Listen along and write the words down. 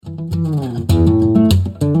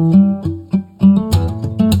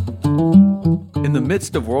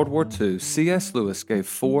midst of World War II, C.S. Lewis gave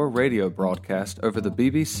 4 radio broadcasts over the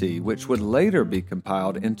BBC, which would later be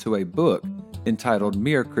compiled into a book entitled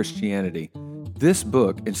Mere Christianity. This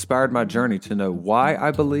book inspired my journey to know why I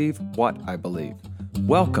believe what I believe.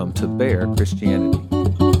 Welcome to Bare Christianity.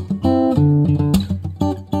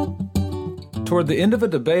 Toward the end of a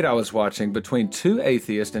debate I was watching between 2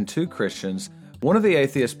 atheists and 2 Christians, one of the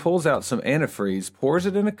atheists pulls out some antifreeze, pours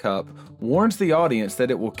it in a cup, warns the audience that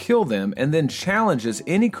it will kill them, and then challenges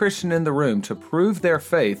any Christian in the room to prove their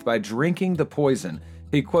faith by drinking the poison.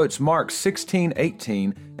 He quotes Mark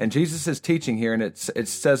 16:18, and Jesus' teaching here, and it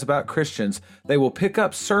says about Christians, they will pick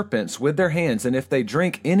up serpents with their hands, and if they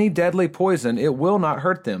drink any deadly poison, it will not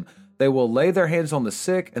hurt them. They will lay their hands on the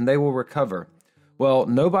sick, and they will recover. Well,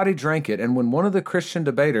 nobody drank it, and when one of the Christian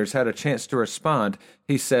debaters had a chance to respond,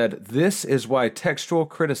 he said, this is why textual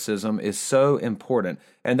criticism is so important.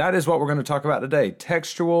 And that is what we're going to talk about today,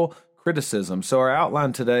 textual criticism. So our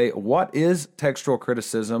outline today, what is textual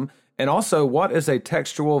criticism? And also, what is a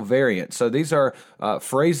textual variant? So these are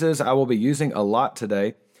phrases I will be using a lot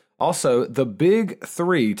today. Also, the big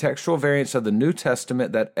 3 textual variants of the New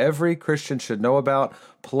Testament that every Christian should know about,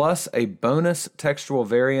 plus a bonus textual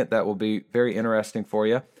variant that will be very interesting for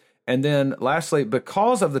you. And then lastly,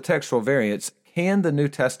 because of the textual variants, can the New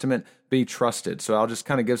Testament be trusted? So I'll just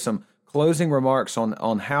kind of give some closing remarks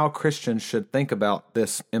on how Christians should think about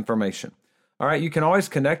this information. All right, you can always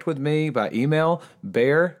connect with me by email,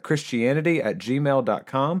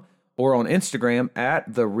 barechristianity@gmail.com, or on Instagram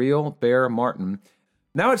 @TheRealBearMartin.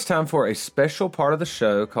 Now it's time for a special part of the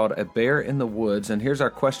show called A Bear in the Woods, and here's our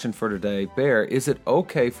question for today. Bear, is it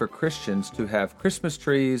okay for Christians to have Christmas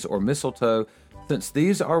trees or mistletoe since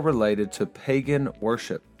these are related to pagan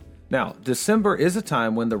worship? Now, December is a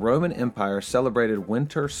time when the Roman Empire celebrated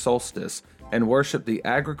winter solstice and worshiped the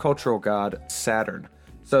agricultural god Saturn.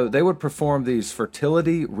 So they would perform these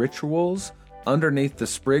fertility rituals underneath the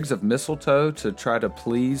sprigs of mistletoe to try to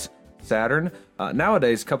please Saturn.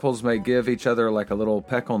 Nowadays, couples may give each other like a little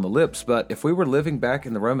peck on the lips, but if we were living back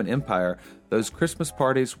in the Roman Empire, those Christmas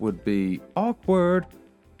parties would be awkward.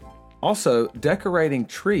 Also, decorating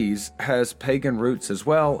trees has pagan roots as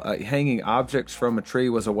well. Hanging objects from a tree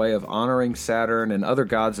was a way of honoring Saturn and other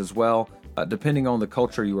gods as well, depending on the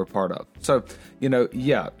culture you were part of. So,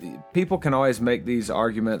 people can always make these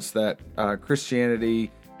arguments that Christianity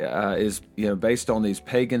is, based on these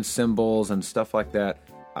pagan symbols and stuff like that.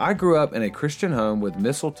 I grew up in a Christian home with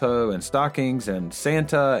mistletoe and stockings and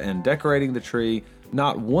Santa and decorating the tree.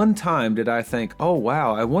 Not one time did I think, oh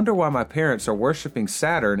wow, I wonder why my parents are worshiping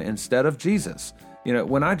Saturn instead of Jesus.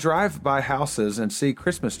 When I drive by houses and see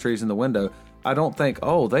Christmas trees in the window, I don't think,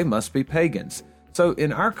 oh, they must be pagans. So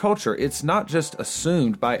in our culture, it's not just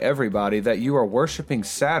assumed by everybody that you are worshiping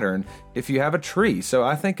Saturn if you have a tree. So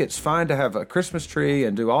I think it's fine to have a Christmas tree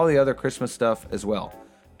and do all the other Christmas stuff as well.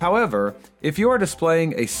 However, if you are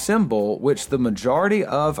displaying a symbol which the majority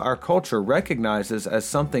of our culture recognizes as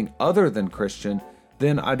something other than Christian,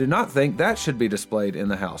 then I do not think that should be displayed in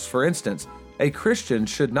the house. For instance, a Christian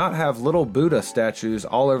should not have little Buddha statues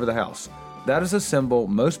all over the house. That is a symbol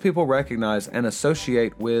most people recognize and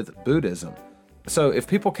associate with Buddhism. So if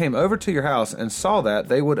people came over to your house and saw that,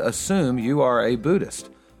 they would assume you are a Buddhist.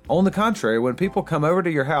 On the contrary, when people come over to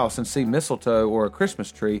your house and see mistletoe or a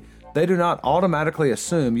Christmas tree, they do not automatically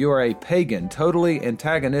assume you are a pagan, totally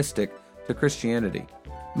antagonistic to Christianity.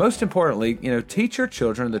 Most importantly, teach your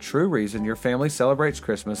children the true reason your family celebrates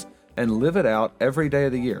Christmas and live it out every day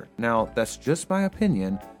of the year. Now, that's just my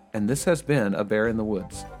opinion, and this has been A Bear in the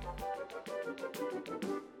Woods.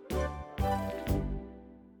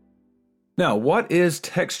 Now, what is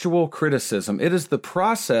textual criticism? It is the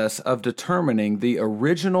process of determining the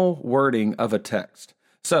original wording of a text.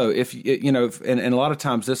 So if and a lot of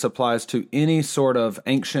times this applies to any sort of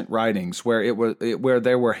ancient writings where where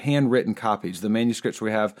there were handwritten copies. The manuscripts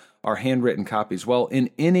we have are handwritten copies. Well,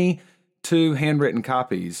 in any 2 handwritten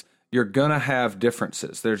copies, you're gonna have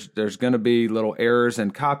differences. There's gonna be little errors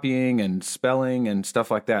in copying and spelling and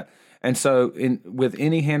stuff like that. And so with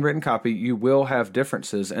any handwritten copy, you will have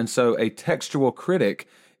differences. And so a textual critic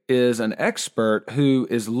is an expert who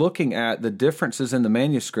is looking at the differences in the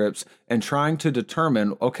manuscripts and trying to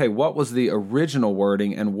determine, okay, what was the original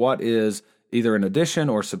wording and what is either an addition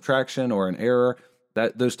or subtraction or an error,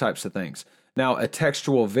 those types of things. Now, a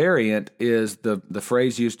textual variant is the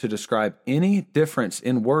phrase used to describe any difference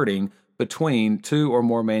in wording between 2 or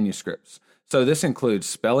more manuscripts. So this includes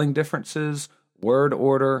spelling differences, word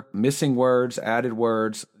order, missing words, added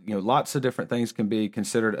words, lots of different things can be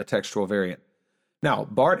considered a textual variant. Now,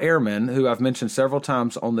 Bart Ehrman, who I've mentioned several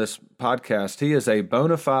times on this podcast, he is a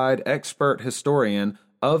bona fide expert historian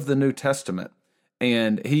of the New Testament.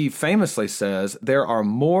 And he famously says there are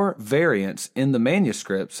more variants in the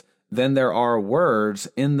manuscripts than there are words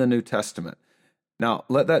in the New Testament. Now,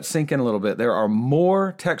 let that sink in a little bit. There are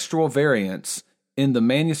more textual variants in the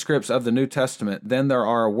manuscripts of the New Testament than there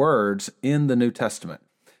are words in the New Testament.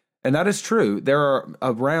 And that is true. There are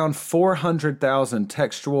around 400,000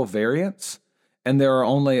 textual variants, and there are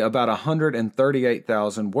only about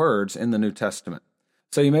 138,000 words in the New Testament.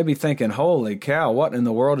 So you may be thinking, holy cow, what in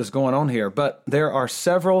the world is going on here? But there are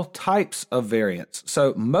several types of variants.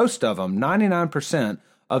 So most of them, 99%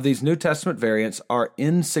 of these New Testament variants are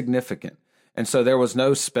insignificant. And so there was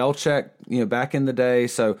no spell check, back in the day.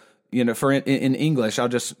 So, for in English, I'll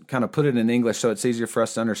just kind of put it in English so it's easier for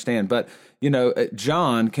us to understand. But,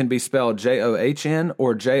 John can be spelled John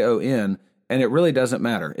or Jon, and it really doesn't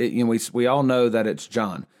matter. We all know that it's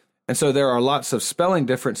John. And so there are lots of spelling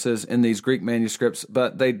differences in these Greek manuscripts,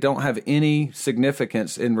 but they don't have any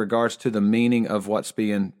significance in regards to the meaning of what's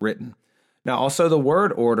being written. Now, also the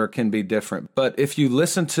word order can be different, but if you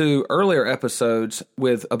listen to earlier episodes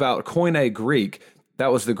about Koine Greek,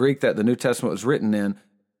 that was the Greek that the New Testament was written in.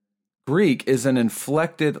 Greek is an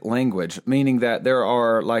inflected language, meaning that there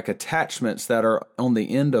are like attachments that are on the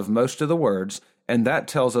end of most of the words, and that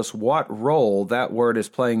tells us what role that word is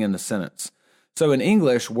playing in the sentence. So in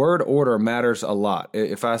English, word order matters a lot.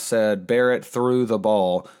 If I said Barrett threw the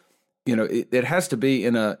ball, it has to be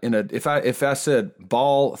if I said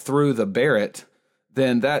ball through the Barrett,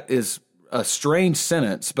 then that is a strange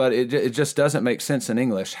sentence, but it just doesn't make sense in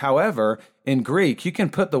English. However, in Greek, you can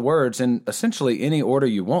put the words in essentially any order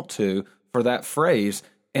you want to for that phrase,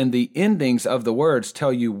 and the endings of the words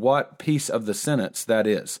tell you what piece of the sentence that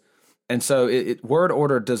is. And so word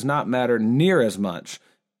order does not matter near as much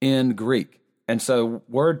in Greek. And so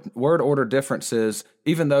word order differences,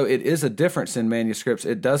 even though it is a difference in manuscripts,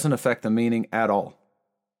 it doesn't affect the meaning at all.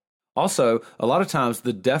 Also, a lot of times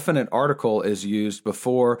the definite article is used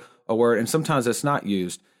before a word, and sometimes it's not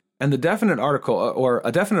used. And the definite article, or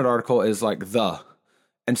a definite article, is like the.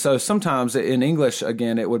 And so sometimes in English,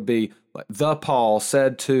 again, it would be like, the Paul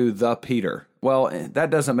said to the Peter. Well, that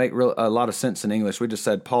doesn't make a lot of sense in English. We just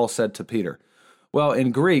said Paul said to Peter. Well,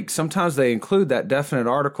 in Greek, sometimes they include that definite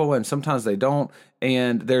article and sometimes they don't.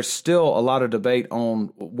 And there's still a lot of debate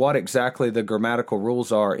on what exactly the grammatical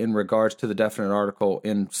rules are in regards to the definite article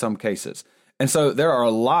in some cases. And so there are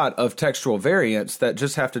a lot of textual variants that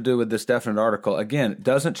just have to do with this definite article. Again, it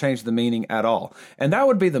doesn't change the meaning at all. And that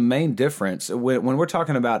would be the main difference. When we're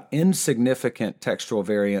talking about insignificant textual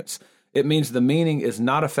variants, it means the meaning is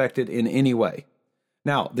not affected in any way.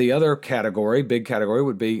 Now, the other category, big category,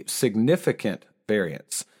 would be significant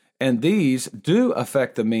variants. And these do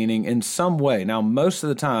affect the meaning in some way. Now, most of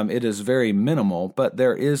the time it is very minimal, but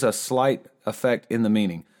there is a slight effect in the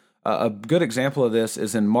meaning. A good example of this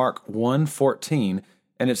is in Mark 1:14,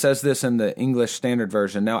 and it says this in the English Standard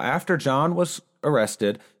Version. Now, after John was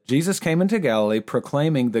arrested, Jesus came into Galilee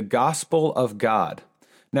proclaiming the gospel of God.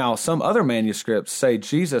 Now, some other manuscripts say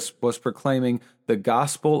Jesus was proclaiming the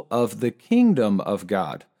gospel of the kingdom of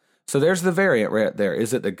God. So there's the variant right there.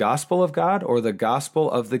 Is it the gospel of God or the gospel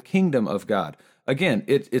of the kingdom of God? Again,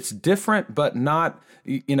 it's different, but not,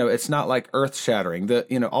 it's not like earth shattering.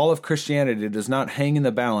 All of Christianity does not hang in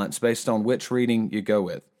the balance based on which reading you go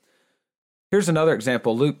with. Here's another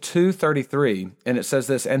example, Luke 2:33, and it says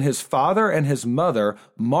this, and his father and his mother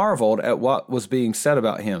marveled at what was being said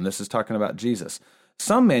about him. This is talking about Jesus.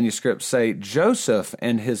 Some manuscripts say Joseph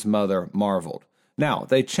and his mother marveled. Now,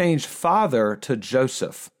 they changed father to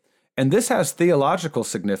Joseph. And this has theological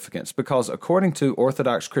significance because according to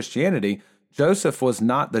Orthodox Christianity, Joseph was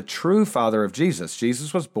not the true father of Jesus.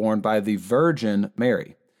 Jesus was born by the Virgin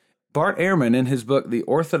Mary. Bart Ehrman, in his book, The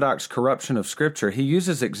Orthodox Corruption of Scripture, he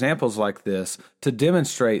uses examples like this to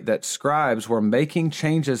demonstrate that scribes were making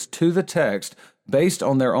changes to the text based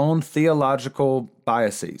on their own theological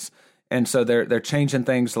biases. And so they're changing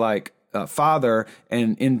things like father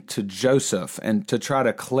and into Joseph and to try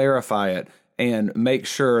to clarify it and make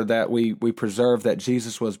sure that we preserve that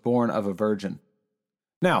Jesus was born of a virgin.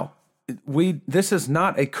 Now, this is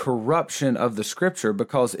not a corruption of the scripture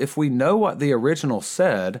because if we know what the original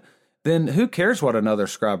said, then who cares what another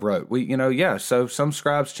scribe wrote? So some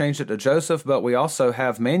scribes changed it to Joseph, but we also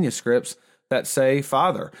have manuscripts that say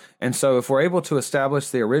father. And so if we're able to establish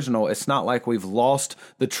the original, it's not like we've lost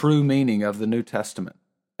the true meaning of the New Testament.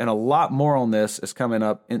 And a lot more on this is coming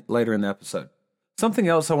up later in the episode. Something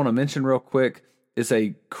else I want to mention real quick is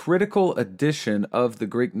a critical edition of the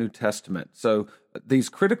Greek New Testament. So these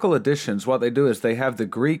critical editions, what they do is they have the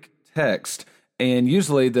Greek text, and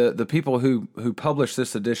usually the people who publish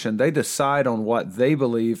this edition, they decide on what they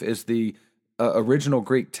believe is the original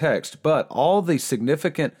Greek text, but all the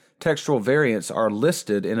significant textual variants are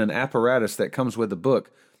listed in an apparatus that comes with the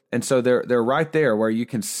book. And so they're right there where you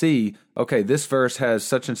can see, okay, this verse has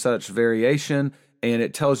such and such variation, and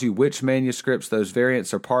it tells you which manuscripts those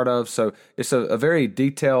variants are part of. So it's a very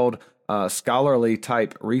detailed, scholarly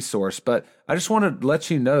type resource. But I just want to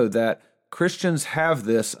let you know that Christians have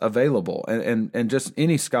this available, and just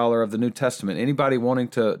any scholar of the New Testament, anybody wanting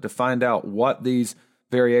to find out what these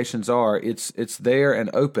variations are, it's there and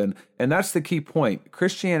open. And that's the key point.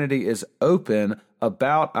 Christianity is open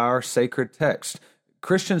about our sacred text.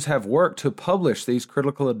 Christians have worked to publish these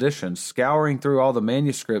critical editions, scouring through all the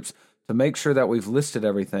manuscripts to make sure that we've listed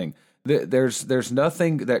everything. There's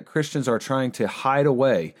nothing that Christians are trying to hide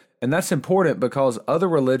away. And that's important because other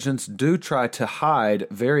religions do try to hide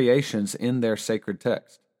variations in their sacred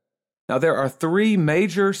text. Now, there are three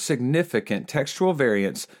major significant textual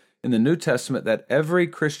variants in the New Testament that every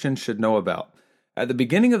Christian should know about. At the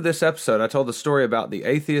beginning of this episode, I told the story about the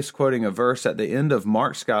atheist quoting a verse at the end of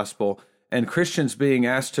Mark's gospel and Christians being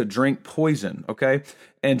asked to drink poison, okay?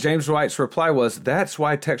 And James White's reply was, that's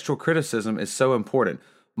why textual criticism is so important.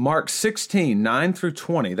 Mark 16, 9 through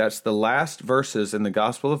 20, that's the last verses in the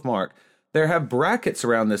Gospel of Mark. There have brackets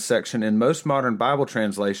around this section in most modern Bible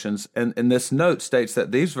translations, and this note states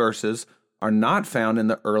that these verses are not found in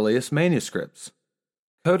the earliest manuscripts.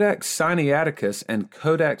 Codex Sinaiticus and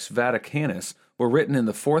Codex Vaticanus were written in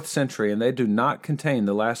the 4th century, and they do not contain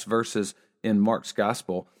the last verses in Mark's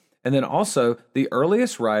Gospel. And then also, the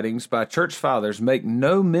earliest writings by church fathers make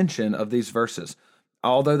no mention of these verses,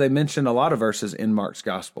 although they mention a lot of verses in Mark's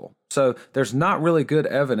Gospel. So there's not really good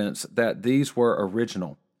evidence that these were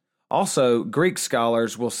original. Also, Greek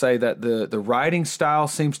scholars will say that the writing style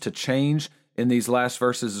seems to change in these last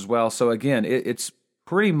verses as well. So again, it's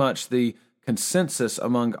pretty much the consensus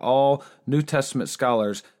among all New Testament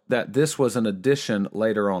scholars that this was an addition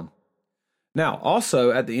later on. Now,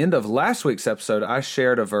 also, at the end of last week's episode, I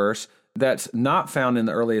shared a verse that's not found in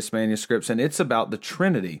the earliest manuscripts, and it's about the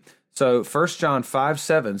Trinity. So 1 John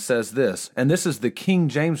 5:7 says this, and this is the King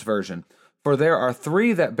James Version, "For there are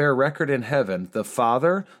three that bear record in heaven, the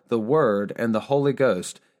Father, the Word, and the Holy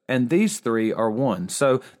Ghost, and these three are one."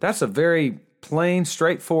 So that's a very plain,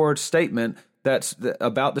 straightforward statement that's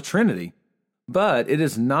about the Trinity. But it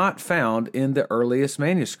is not found in the earliest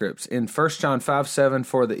manuscripts. In 1 John 5:7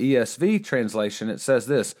 for the ESV translation, it says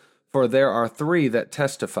this, "For there are three that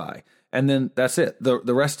testify." And then that's it.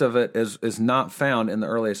 The rest of it is not found in the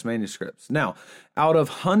earliest manuscripts. Now, out of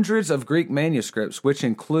hundreds of Greek manuscripts, which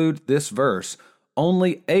include this verse,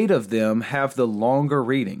 only 8 of them have the longer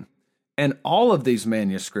reading. And all of these 8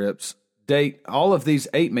 manuscripts date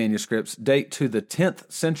to the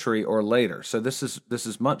 10th century or later. So this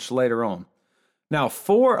is much later on. Now,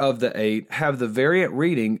 4 of the 8 have the variant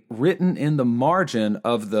reading written in the margin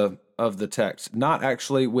of the text, not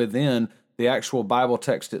actually within the actual Bible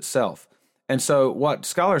text itself. And so what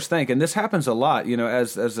scholars think, and this happens a lot,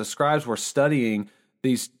 as the scribes were studying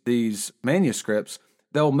these manuscripts,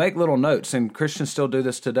 they'll make little notes, and Christians still do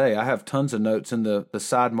this today. I have tons of notes in the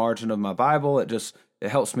side margin of my Bible. It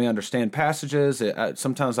helps me understand passages.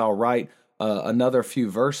 Sometimes I'll write another few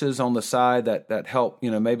verses on the side that help,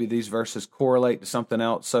 maybe these verses correlate to something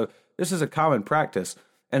else. So this is a common practice.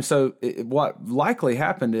 And so what likely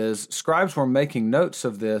happened is scribes were making notes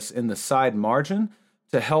of this in the side margin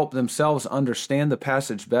to help themselves understand the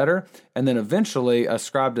passage better. And then eventually a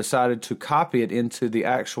scribe decided to copy it into the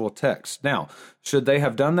actual text. Now, should they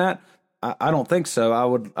have done that? I don't think so.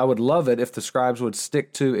 I would love it if the scribes would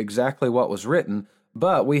stick to exactly what was written.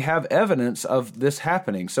 But we have evidence of this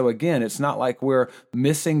happening. So again, it's not like we're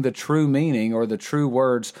missing the true meaning or the true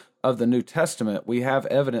words of the New Testament. We have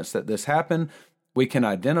evidence that this happened. We can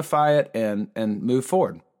identify it and move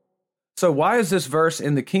forward. So why is this verse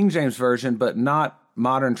in the King James Version but not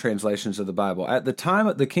modern translations of the Bible? At the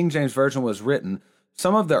time the King James Version was written,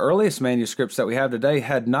 some of the earliest manuscripts that we have today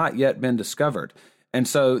had not yet been discovered. And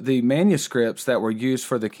so the manuscripts that were used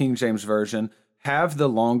for the King James Version have the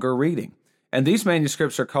longer reading. And these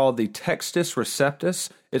manuscripts are called the Textus Receptus.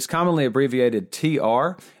 It's commonly abbreviated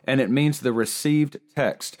TR, and it means the received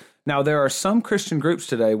text. Now, there are some Christian groups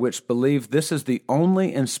today which believe this is the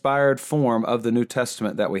only inspired form of the New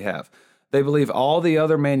Testament that we have. They believe all the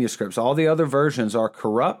other manuscripts, all the other versions are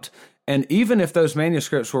corrupt, and even if those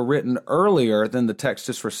manuscripts were written earlier than the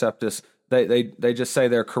Textus Receptus, they just say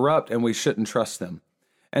they're corrupt and we shouldn't trust them.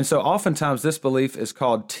 And so oftentimes this belief is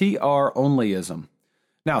called TR onlyism.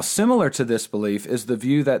 Now, similar to this belief is the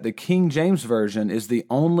view that the King James Version is the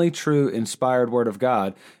only true inspired Word of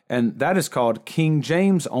God, and that is called King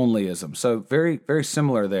James onlyism. So very, very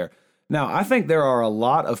similar there. Now, I think there are a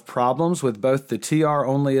lot of problems with both the TR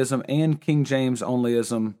onlyism and King James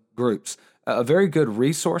onlyism groups. A very good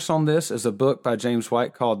resource on this is a book by James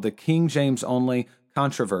White called The King James Only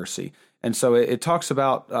Controversy. And so it talks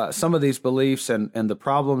about some of these beliefs and the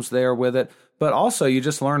problems there with it. But also, you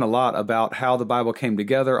just learn a lot about how the Bible came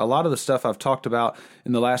together. A lot of the stuff I've talked about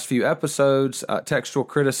in the last few episodes, textual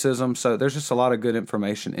criticism. So there's just a lot of good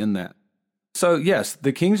information in that. So yes,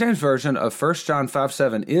 the King James Version of 1 John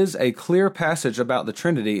 5:7 is a clear passage about the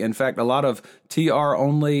Trinity. In fact, a lot of TR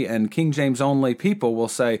only and King James only people will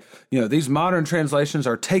say, these modern translations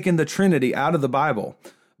are taking the Trinity out of the Bible.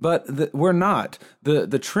 But we're not.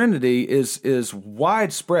 The Trinity is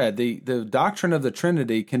widespread. The doctrine of the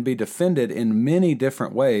Trinity can be defended in many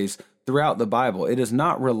different ways throughout the Bible. It is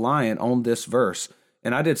not reliant on this verse.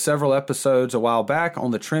 And I did several episodes a while back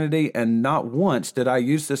on the Trinity, and not once did I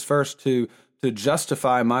use this verse to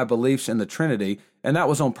justify my beliefs in the Trinity. And that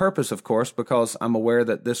was on purpose, of course, because I'm aware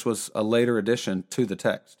that this was a later addition to the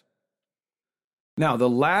text. Now, the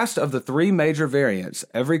last of the three major variants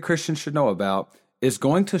every Christian should know about is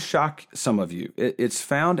going to shock some of you. It's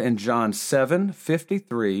found in John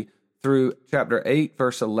 7:53 through chapter 8,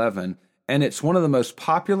 verse 11. And it's one of the most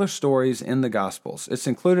popular stories in the Gospels. It's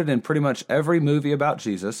included in pretty much every movie about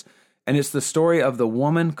Jesus, and it's the story of the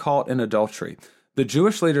woman caught in adultery. The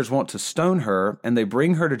Jewish leaders want to stone her, and they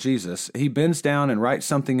bring her to Jesus. He bends down and writes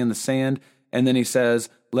something in the sand, and then he says,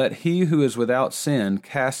 "Let he who is without sin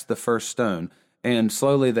cast the first stone." And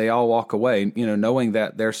slowly they all walk away, knowing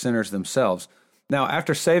that they're sinners themselves. Now,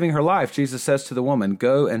 after saving her life, Jesus says to the woman,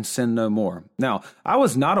 "Go and sin no more." Now, I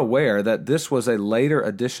was not aware that this was a later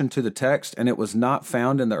addition to the text, and it was not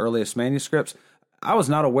found in the earliest manuscripts. I was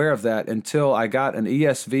not aware of that until I got an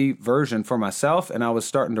ESV version for myself, and I was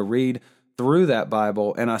starting to read through that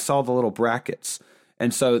Bible, and I saw the little brackets.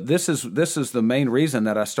 And so this is the main reason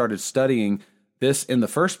that I started studying this in the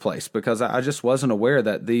first place, because I just wasn't aware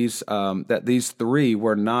that these three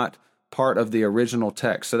were not part of the original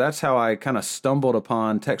text. So that's how I kind of stumbled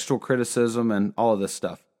upon textual criticism and all of this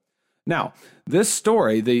stuff. Now, this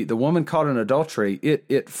story, the woman caught in adultery,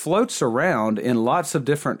 it floats around in lots of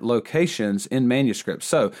different locations in manuscripts.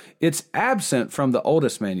 So it's absent from the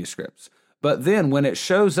oldest manuscripts. But then when it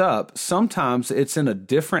shows up, sometimes it's in a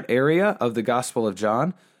different area of the Gospel of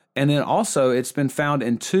John. And then also it's been found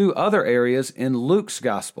in two other areas in Luke's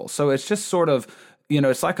Gospel. So it's just sort of,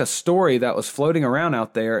 it's like a story that was floating around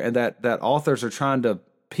out there and that authors are trying to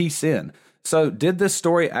piece in. So did this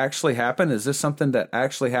story actually happen? Is this something that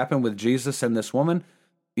actually happened with Jesus and this woman?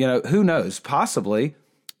 Who knows? Possibly.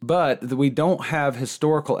 But we don't have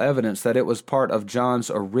historical evidence that it was part of John's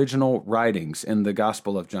original writings in the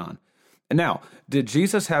Gospel of John. And now, did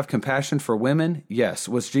Jesus have compassion for women? Yes.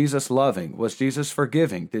 Was Jesus loving? Was Jesus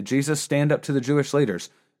forgiving? Did Jesus stand up to the Jewish leaders?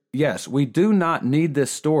 Yes. We do not need this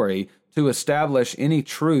story to establish any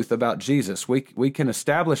truth about Jesus. We can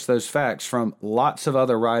establish those facts from lots of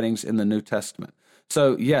other writings in the New Testament.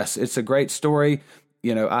 So yes, it's a great story.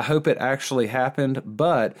 I hope it actually happened,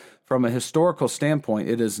 but from a historical standpoint,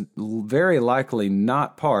 it is very likely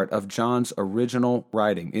not part of John's original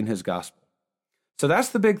writing in his gospel. So that's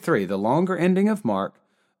the big three: the longer ending of Mark,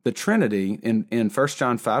 the Trinity in 1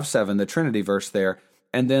 John 5:7, the Trinity verse there,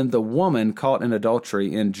 and then the woman caught in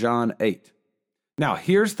adultery in John 8. Now,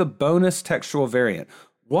 here's the bonus textual variant.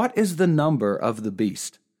 What is the number of the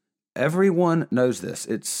beast? Everyone knows this.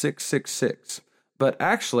 It's 666. But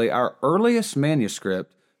actually, our earliest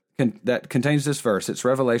manuscript that contains this verse, it's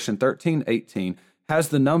Revelation 13:18, has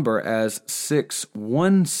the number as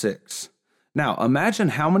 616. Now, imagine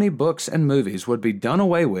how many books and movies would be done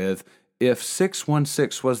away with if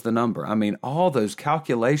 616 was the number. I mean, all those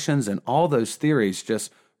calculations and all those theories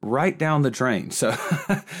just right down the drain. So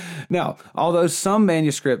now, although some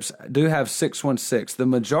manuscripts do have 616, the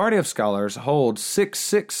majority of scholars hold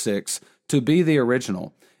 666 to be the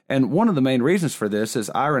original. And one of the main reasons for this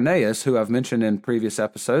is Irenaeus, who I've mentioned in previous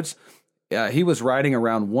episodes. He was writing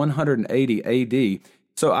around 180 AD.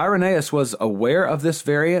 So Irenaeus was aware of this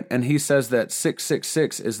variant, and he says that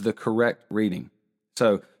 666 is the correct reading.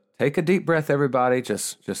 So take a deep breath, everybody.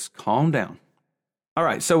 Just calm down. All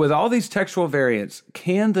right, so with all these textual variants,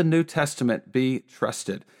 can the New Testament be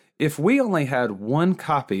trusted? If we only had one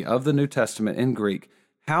copy of the New Testament in Greek,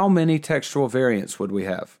 how many textual variants would we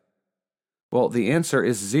have? Well, the answer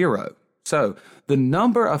is 0. So the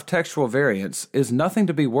number of textual variants is nothing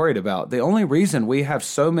to be worried about. The only reason we have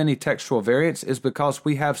so many textual variants is because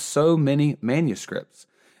we have so many manuscripts.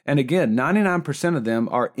 And again, 99% of them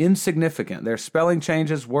are insignificant. They're spelling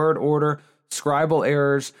changes, word order, scribal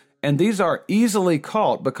errors, and these are easily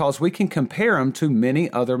caught because we can compare them to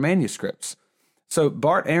many other manuscripts. So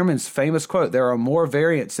Bart Ehrman's famous quote, "There are more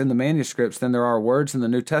variants in the manuscripts than there are words in the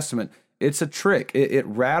New Testament." It's a trick. It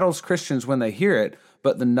rattles Christians when they hear it,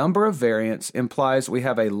 but the number of variants implies we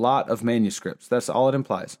have a lot of manuscripts. That's all it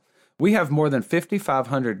implies. We have more than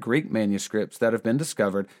 5,500 Greek manuscripts that have been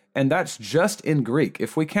discovered, and that's just in Greek.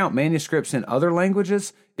 If we count manuscripts in other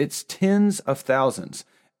languages, it's tens of thousands.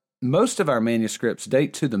 Most of our manuscripts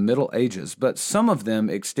date to the Middle Ages, but some of them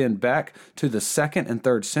extend back to the 2nd and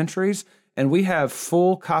 3rd centuries, and we have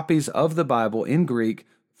full copies of the Bible in Greek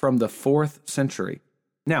from the 4th century.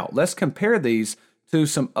 Now, let's compare these to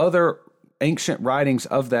some other ancient writings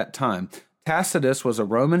of that time. Tacitus was a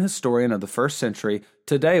Roman historian of the 1st century.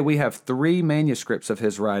 Today, we have 3 manuscripts of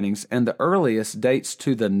his writings, and the earliest dates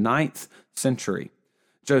to the 9th century.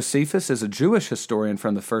 Josephus is a Jewish historian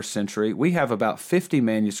from the 1st century. We have about 50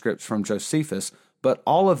 manuscripts from Josephus, but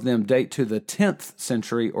all of them date to the 10th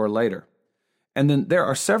century or later. And then there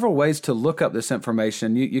are several ways to look up this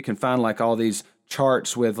information. You can find like all these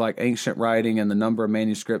charts with like ancient writing and the number of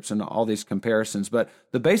manuscripts and all these comparisons. But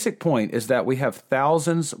the basic point is that we have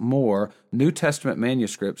thousands more New Testament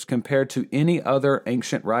manuscripts compared to any other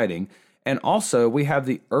ancient writing. And also we have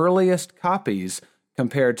the earliest copies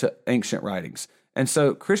compared to ancient writings. And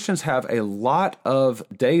so Christians have a lot of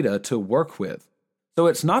data to work with. So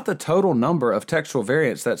it's not the total number of textual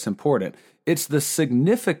variants that's important. It's the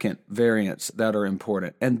significant variants that are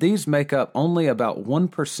important, and these make up only about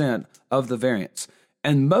 1% of the variants.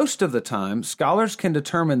 And most of the time, scholars can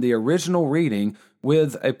determine the original reading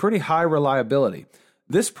with a pretty high reliability.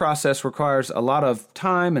 This process requires a lot of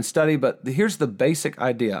time and study, but here's the basic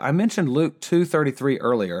idea. I mentioned Luke 2:33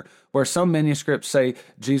 earlier, where some manuscripts say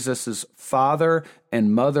Jesus' father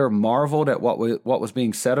and mother marveled at what was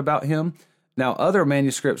being said about him. Now, other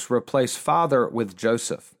manuscripts replace father with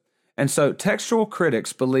Joseph. And so textual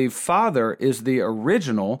critics believe father is the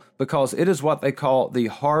original because it is what they call the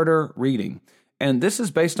harder reading. And this is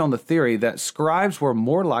based on the theory that scribes were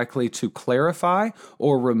more likely to clarify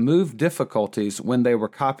or remove difficulties when they were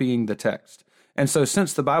copying the text. And so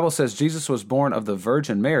since the Bible says Jesus was born of the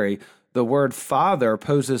Virgin Mary, the word father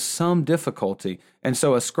poses some difficulty. And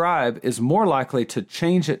so a scribe is more likely to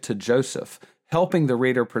change it to Joseph, helping the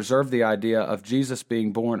reader preserve the idea of Jesus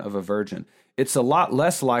being born of a virgin. It's a lot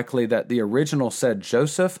less likely that the original said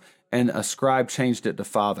Joseph and a scribe changed it to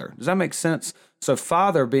father. Does that make sense? So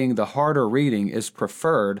father, being the harder reading, is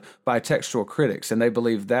preferred by textual critics, and they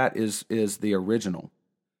believe that is the original.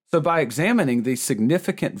 So by examining these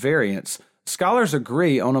significant variants, scholars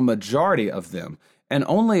agree on a majority of them, and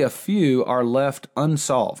only a few are left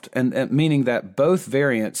unsolved, and meaning that both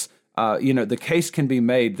variants, the case can be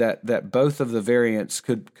made that both of the variants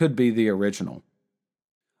could be the original.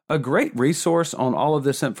 A great resource on all of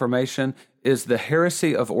this information is The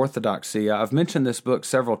Heresy of Orthodoxy. I've mentioned this book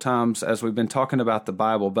several times as we've been talking about the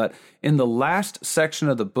Bible, but in the last section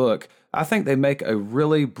of the book, I think they make a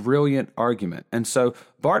really brilliant argument. And so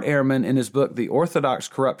Bart Ehrman, in his book, The Orthodox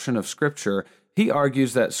Corruption of Scripture, he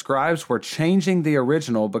argues that scribes were changing the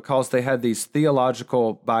original because they had these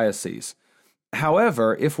theological biases.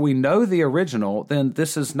 However, if we know the original, then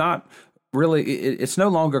this is not really, it's no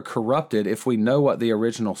longer corrupted if we know what the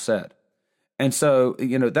original said. And so,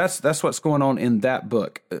 that's what's going on in that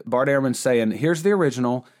book. Bart Ehrman's saying, here's the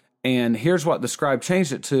original, and here's what the scribe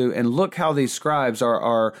changed it to, and look how these scribes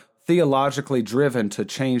are theologically driven to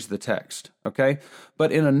change the text, okay?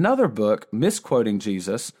 But in another book, Misquoting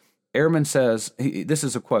Jesus, Ehrman says, this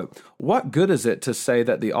is a quote, "What good is it to say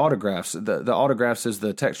that the autographs is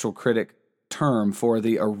the textual critic term for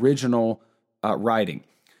the original writing.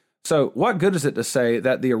 So what good is it to say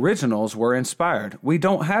that the originals were inspired? We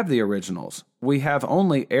don't have the originals. We have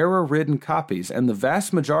only error-ridden copies, and the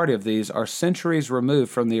vast majority of these are centuries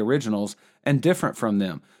removed from the originals and different from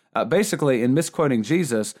them." Basically, in Misquoting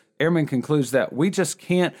Jesus, Ehrman concludes that we just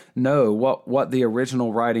can't know what the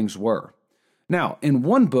original writings were. Now, in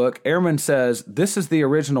one book, Ehrman says, this is the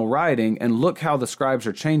original writing, and look how the scribes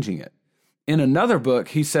are changing it. In another book,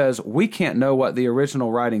 he says, we can't know what the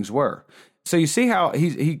original writings were. So you see how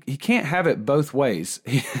he can't have it both ways.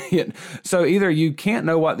 So either you can't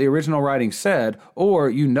know what the original writing said, or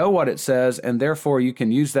you know what it says, and therefore you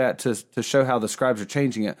can use that to show how the scribes are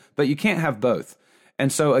changing it. But you can't have both.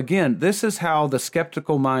 And so again, this is how the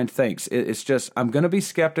skeptical mind thinks. It's just, I'm going to be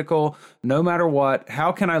skeptical no matter what.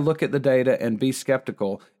 How can I look at the data and be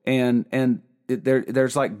skeptical? And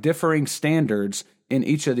there's like differing standards in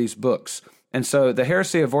each of these books. And so the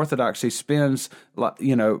Heresy of Orthodoxy spends,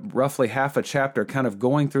 roughly half a chapter kind of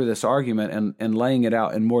going through this argument and laying it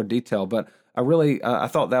out in more detail. But I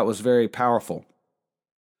thought that was very powerful.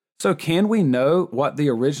 So can we know what the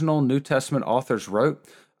original New Testament authors wrote?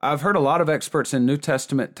 I've heard a lot of experts in New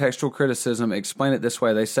Testament textual criticism explain it this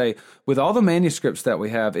way. They say, with all the manuscripts that we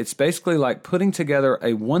have, it's basically like putting together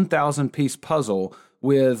a 1,000-piece puzzle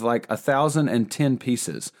with like 1,010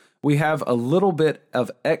 pieces. We have a little bit of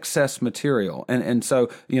excess material. And so,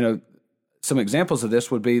 some examples of this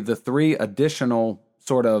would be the 3 additional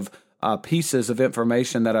sort of pieces of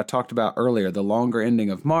information that I talked about earlier, the longer ending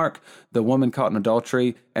of Mark, the woman caught in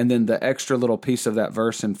adultery, and then the extra little piece of that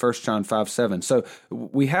verse in 1 John 5:7. So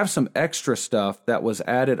we have some extra stuff that was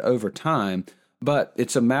added over time, but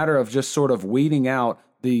it's a matter of just sort of weeding out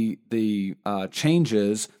the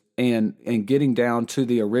changes and getting down to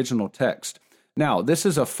the original text. Now, this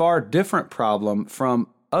is a far different problem from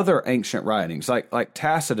other ancient writings, like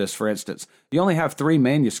Tacitus, for instance. You only have 3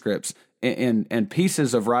 manuscripts and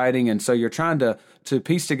pieces of writing, and so you're trying to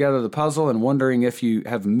piece together the puzzle and wondering if you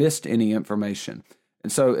have missed any information.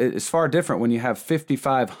 And so it's far different when you have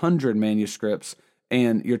 5,500 manuscripts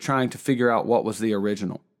and you're trying to figure out what was the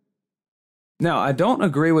original. Now, I don't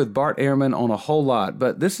agree with Bart Ehrman on a whole lot,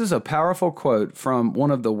 but this is a powerful quote from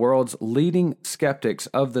one of the world's leading skeptics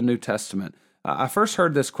of the New Testament. I first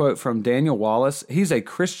heard this quote from Daniel Wallace. He's a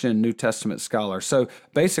Christian New Testament scholar. So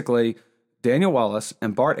basically, Daniel Wallace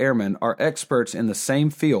and Bart Ehrman are experts in the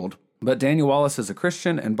same field, but Daniel Wallace is a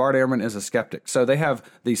Christian and Bart Ehrman is a skeptic. So they have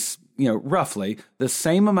these, roughly the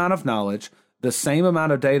same amount of knowledge, the same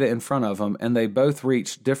amount of data in front of them, and they both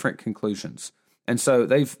reach different conclusions. And so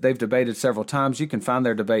they've debated several times. You can find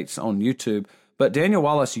their debates on YouTube, but Daniel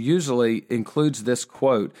Wallace usually includes this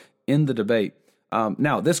quote in the debate.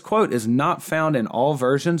 Now, this quote is not found in all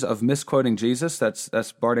versions of Misquoting Jesus.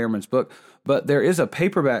 That's Bart Ehrman's book. But there is a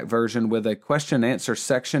paperback version with a question-answer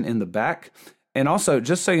section in the back. And also,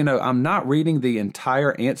 just so you know, I'm not reading the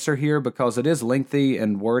entire answer here because it is lengthy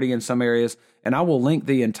and wordy in some areas. And I will link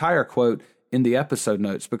the entire quote in the episode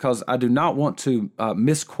notes because I do not want to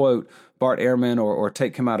misquote Bart Ehrman or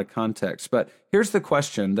take him out of context. But here's the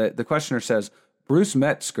question. The questioner says, Bruce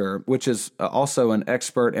Metzger, which is also an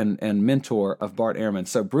expert and mentor of Bart Ehrman.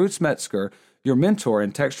 So Bruce Metzger, your mentor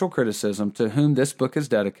in textual criticism, to whom this book is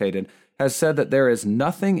dedicated, has said that there is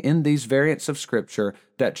nothing in these variants of Scripture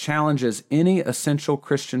that challenges any essential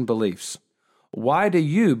Christian beliefs. Why do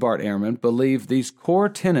you, Bart Ehrman, believe these core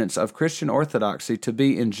tenets of Christian orthodoxy to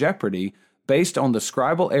be in jeopardy based on the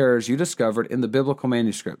scribal errors you discovered in the biblical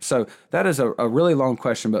manuscript? So that is a really long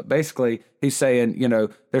question, but basically he's saying,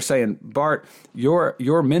 they're saying, Bart,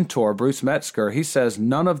 your mentor, Bruce Metzger, he says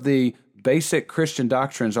none of the basic Christian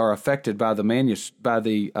doctrines are affected by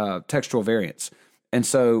the textual variants. And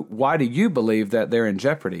so why do you believe that they're in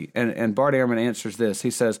jeopardy? And Bart Ehrman answers this.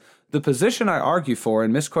 He says, the position I argue for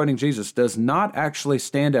in Misquoting Jesus does not actually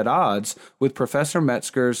stand at odds with Professor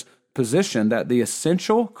Metzger's position that the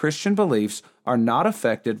essential Christian beliefs are not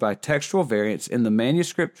affected by textual variants in the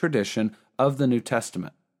manuscript tradition of the New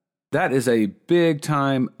Testament. That is a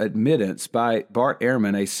big-time admittance by Bart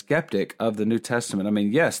Ehrman, a skeptic of the New Testament. I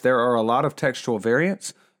mean, yes, there are a lot of textual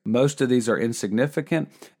variants. Most of these are insignificant.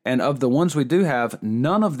 And of the ones we do have,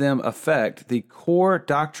 none of them affect the core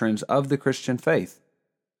doctrines of the Christian faith.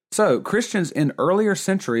 So Christians in earlier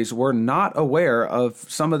centuries were not aware of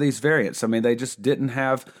some of these variants. I mean, they just didn't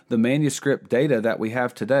have the manuscript data that we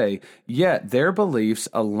have today, yet their beliefs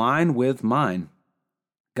align with mine.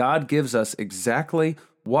 God gives us exactly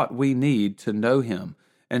what we need to know Him.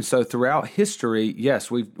 And so throughout history,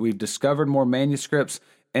 yes, we've discovered more manuscripts,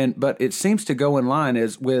 but it seems to go in line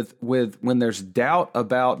as with when there's doubt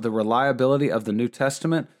about the reliability of the New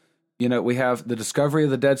Testament. We have the discovery of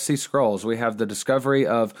the Dead Sea Scrolls. We have the discovery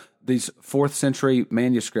of these 4th century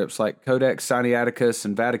manuscripts like Codex Sinaiticus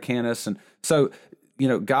and Vaticanus. And so,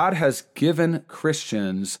 God has given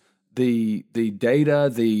Christians the data,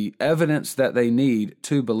 the evidence that they need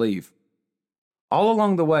to believe. All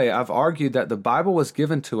along the way, I've argued that the Bible was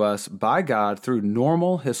given to us by God through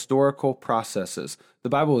normal historical processes. The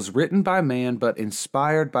Bible was written by man, but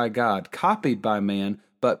inspired by God, copied by man,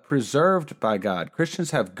 but preserved by God.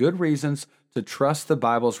 Christians have good reasons to trust the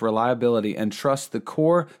Bible's reliability and trust the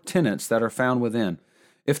core tenets that are found within.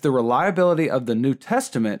 If the reliability of the New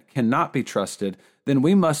Testament cannot be trusted, then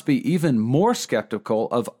we must be even more skeptical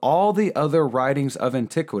of all the other writings of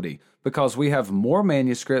antiquity, because we have more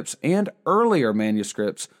manuscripts and earlier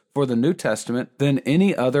manuscripts for the New Testament than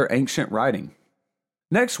any other ancient writing.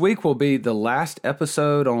 Next week will be the last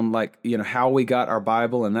episode on how we got our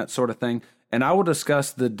Bible and that sort of thing. And I will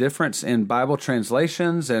discuss the difference in Bible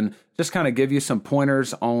translations and just kind of give you some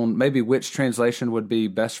pointers on maybe which translation would be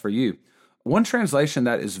best for you. One translation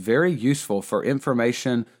that is very useful for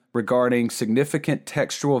information regarding significant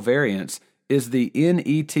textual variants is the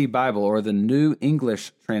NET Bible, or the New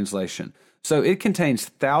English Translation. So it contains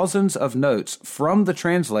thousands of notes from the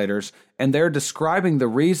translators, and they're describing the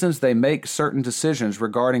reasons they make certain decisions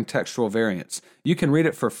regarding textual variants. You can read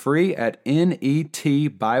it for free at netbible.org.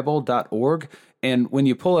 And when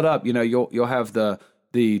you pull it up, you'll have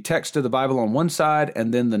the text of the Bible on one side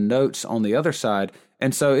and then the notes on the other side.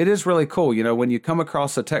 And so it is really cool. When you come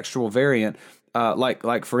across a textual variant,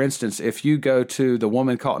 like for instance, if you go to the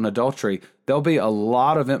woman caught in adultery, there'll be a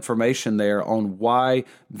lot of information there on why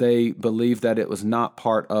they believe that it was not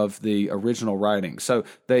part of the original writing. So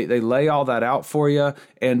they lay all that out for you.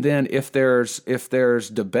 And then if there's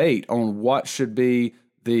debate on what should be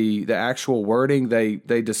the actual wording, they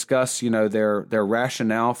discuss, their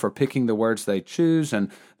rationale for picking the words they choose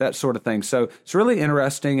and that sort of thing. So it's really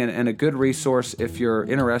interesting and a good resource if you're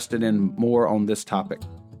interested in more on this topic.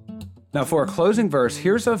 Now, for a closing verse,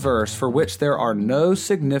 here's a verse for which there are no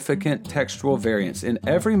significant textual variants. In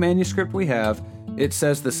every manuscript we have, it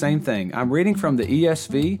says the same thing. I'm reading from the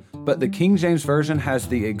ESV, but the King James Version has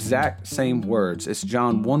the exact same words. It's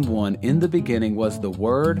John 1:1. In the beginning was the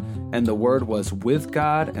Word, and the Word was with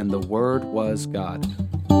God, and the Word was God.